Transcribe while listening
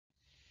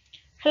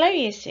Hello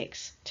Year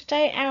 6.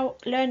 Today our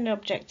learning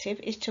objective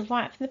is to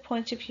write from the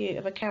point of view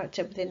of a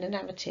character within a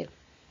narrative.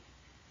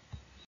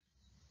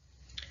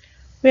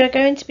 We are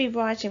going to be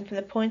writing from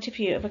the point of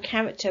view of a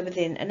character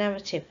within a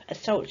narrative, a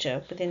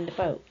soldier within the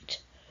boat.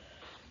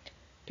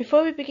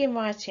 Before we begin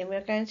writing, we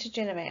are going to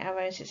generate our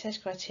own success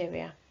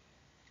criteria.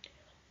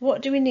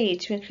 What do we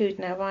need to include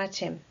in our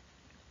writing?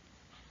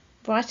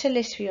 Write a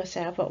list for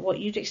yourself of what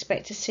you'd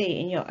expect to see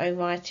in your own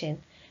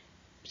writing,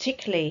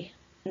 particularly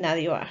now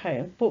that you're at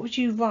home. What would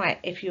you write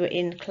if you were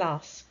in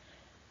class?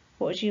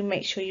 What would you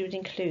make sure you would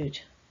include?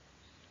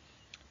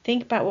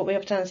 Think about what we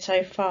have done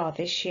so far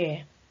this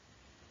year.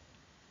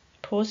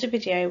 Pause the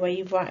video where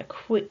you write a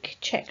quick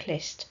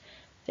checklist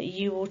that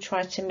you will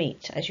try to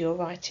meet as you're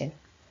writing.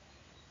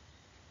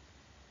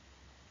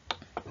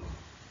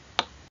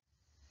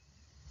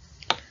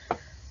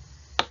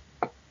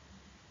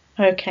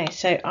 Okay,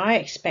 so I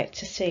expect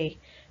to see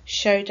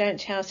show, don't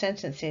tell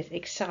sentences,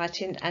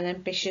 exciting and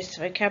ambitious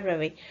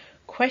vocabulary,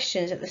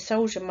 questions that the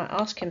soldier might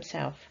ask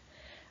himself,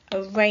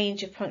 a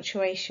range of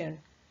punctuation.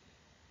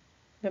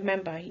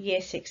 Remember, Year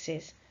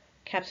 6s,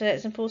 capital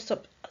letters and full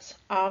stops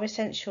are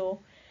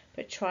essential,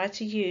 but try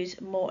to use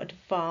more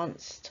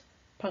advanced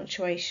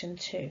punctuation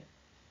too.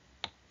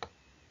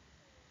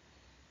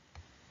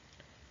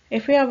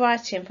 If we are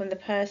writing from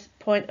the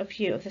point of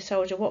view of the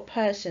soldier, what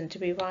person do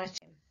we write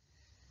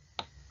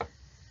in?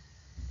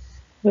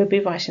 We'll be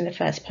writing the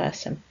first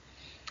person.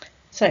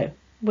 So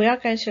we are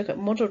going to look at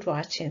modelled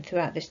writing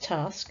throughout this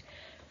task.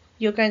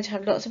 You're going to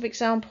have lots of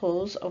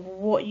examples of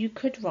what you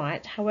could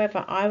write.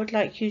 However, I would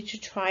like you to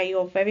try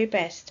your very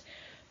best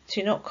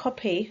to not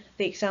copy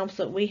the examples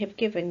that we have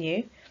given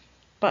you,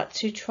 but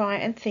to try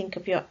and think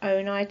of your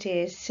own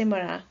ideas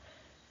similar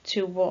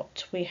to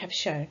what we have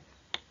shown.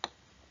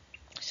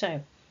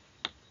 So,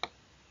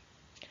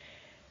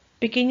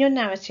 begin your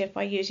narrative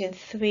by using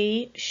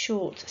 3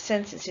 short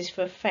sentences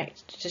for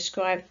effect to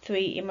describe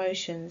 3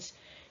 emotions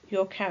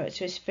your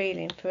character is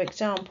feeling. For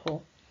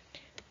example,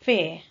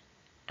 fear,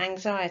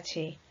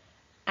 anxiety,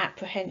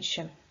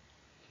 apprehension.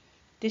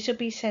 This will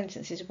be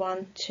sentences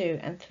 1, 2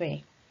 and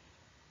 3.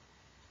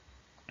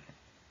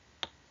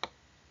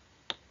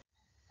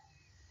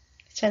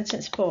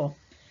 Sentence 4.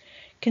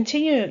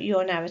 Continue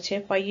your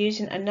narrative by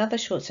using another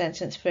short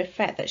sentence for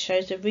effect that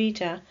shows the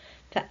reader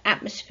the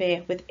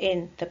atmosphere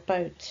within the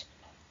boat.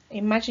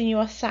 Imagine you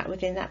are sat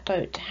within that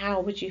boat. How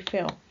would you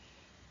feel?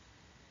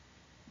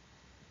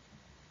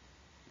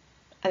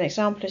 An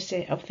example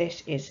of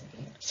this is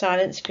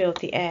silence filled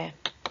the air,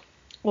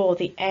 or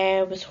the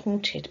air was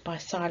haunted by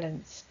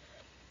silence.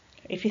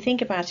 If you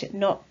think about it,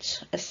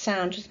 not a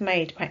sound was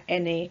made by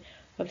any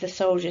of the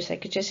soldiers. They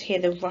could just hear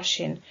the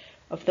rushing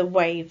of the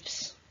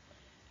waves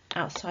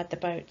outside the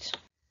boat.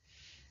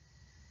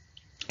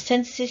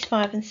 Sentences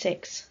 5 and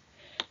 6.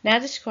 Now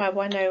describe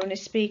why no one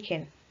is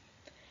speaking.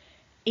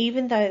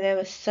 Even though there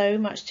was so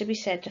much to be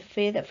said, the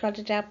fear that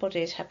flooded our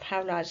bodies had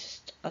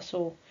paralysed us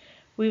all.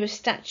 We were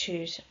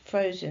statues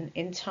frozen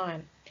in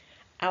time,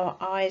 our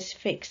eyes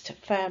fixed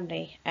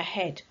firmly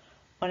ahead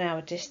on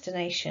our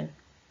destination.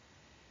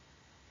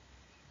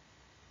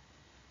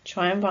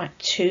 Try and write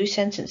 2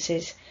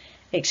 sentences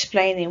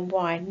explaining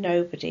why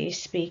nobody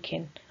is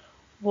speaking.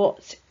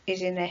 What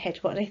is in their head?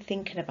 What are they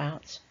thinking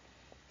about?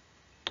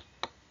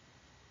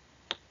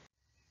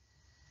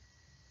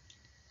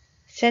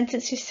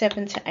 Sentences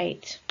 7 to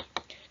 8.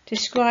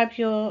 Describe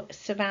your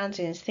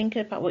surroundings,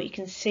 thinking about what you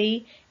can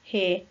see,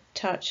 hear,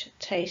 touch,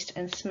 taste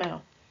and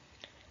smell.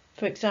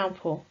 For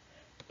example,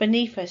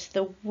 beneath us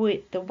the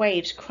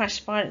waves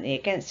crashed violently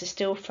against the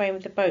steel frame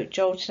of the boat,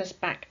 jolting us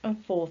back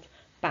and forth,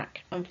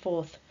 back and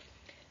forth.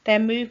 Their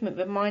movement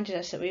reminded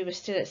us that we were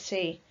still at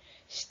sea,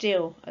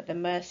 still at the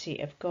mercy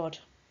of God.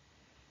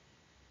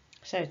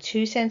 So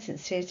 2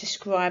 sentences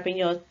describing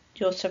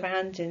your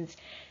surroundings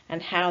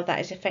and how that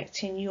is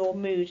affecting your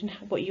mood and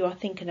what you are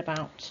thinking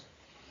about.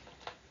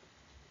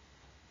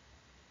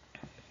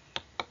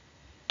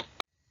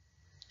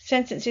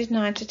 Sentences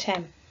 9 to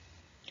 10.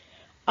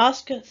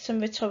 Ask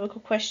some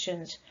rhetorical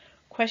questions,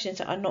 questions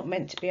that are not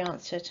meant to be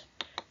answered.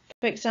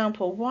 For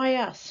example, why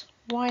us?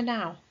 Why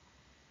now?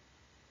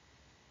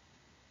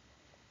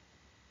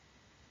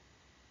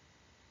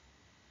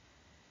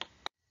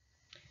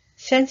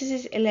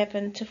 Sentences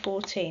 11 to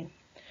 14.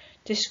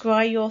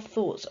 Describe your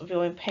thoughts of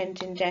your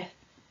impending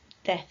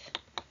death.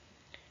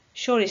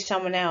 Surely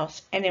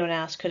anyone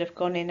else could have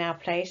gone in our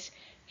place.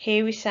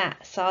 Here we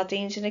sat,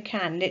 sardines in a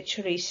can,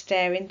 literally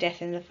staring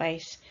death in the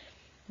face.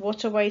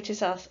 What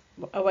awaited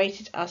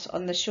us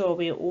on the shore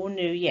we all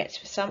knew, yet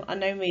for some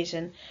unknown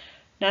reason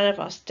none of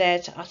us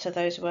dared to utter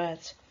those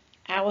words,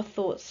 our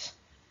thoughts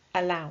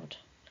aloud.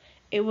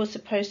 It was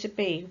supposed to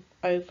be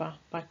over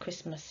by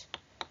Christmas.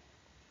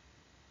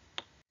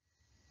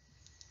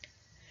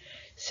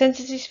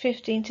 Sentences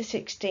 15 to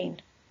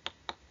 16.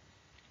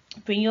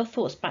 Bring your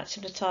thoughts back to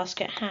the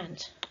task at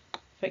hand.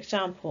 For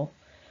example,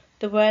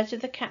 the words of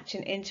the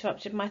captain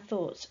interrupted my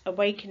thoughts,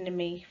 awakening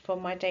me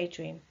from my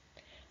daydream.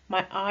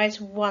 My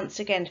eyes once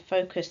again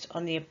focused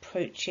on the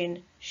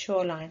approaching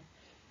shoreline.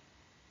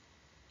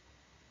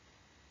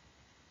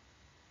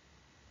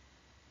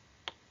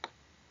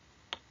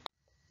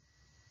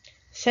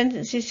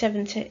 Sentences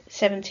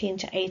 17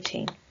 to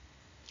 18.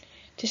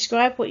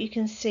 Describe what you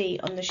can see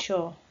on the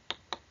shore.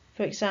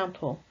 For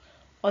example,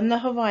 on the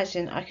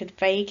horizon I could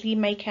vaguely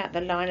make out the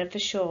line of the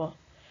shore,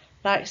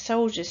 like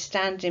soldiers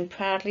standing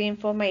proudly in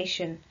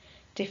formation.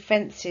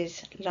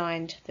 Defences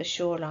lined the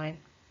shoreline.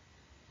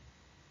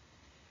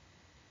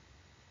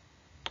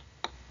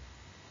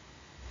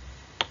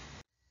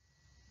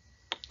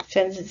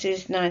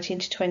 Sentences 19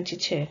 to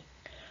 22.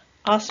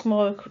 Ask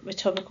more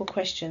rhetorical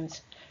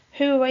questions.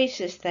 Who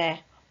awaited us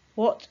there?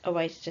 What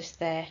awaited us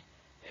there?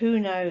 Who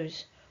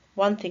knows?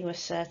 One thing was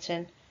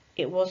certain,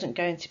 it wasn't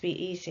going to be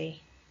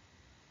easy.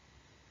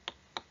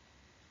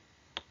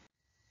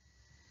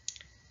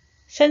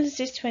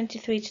 Sentences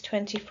 23 to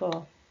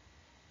 24.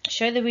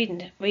 Show the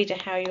reader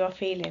how you are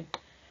feeling.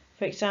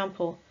 For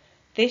example,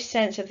 this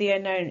sense of the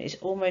unknown is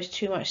almost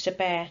too much to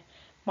bear.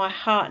 My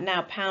heart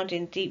now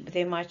pounding deep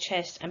within my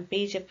chest and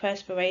beads of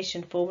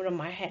perspiration forming on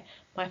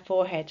my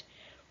forehead.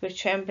 With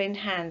trembling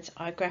hands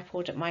I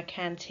grappled at my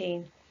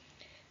canteen.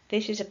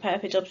 This is a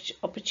perfect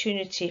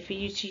opportunity for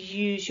you to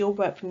use your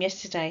work from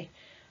yesterday.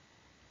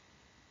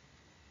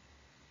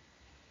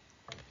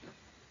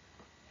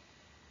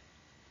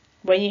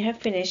 When you have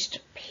finished,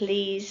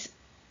 please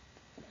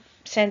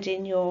send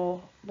in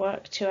your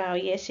work to our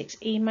Year 6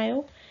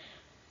 email.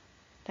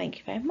 Thank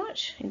you very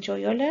much. Enjoy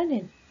your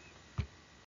learning.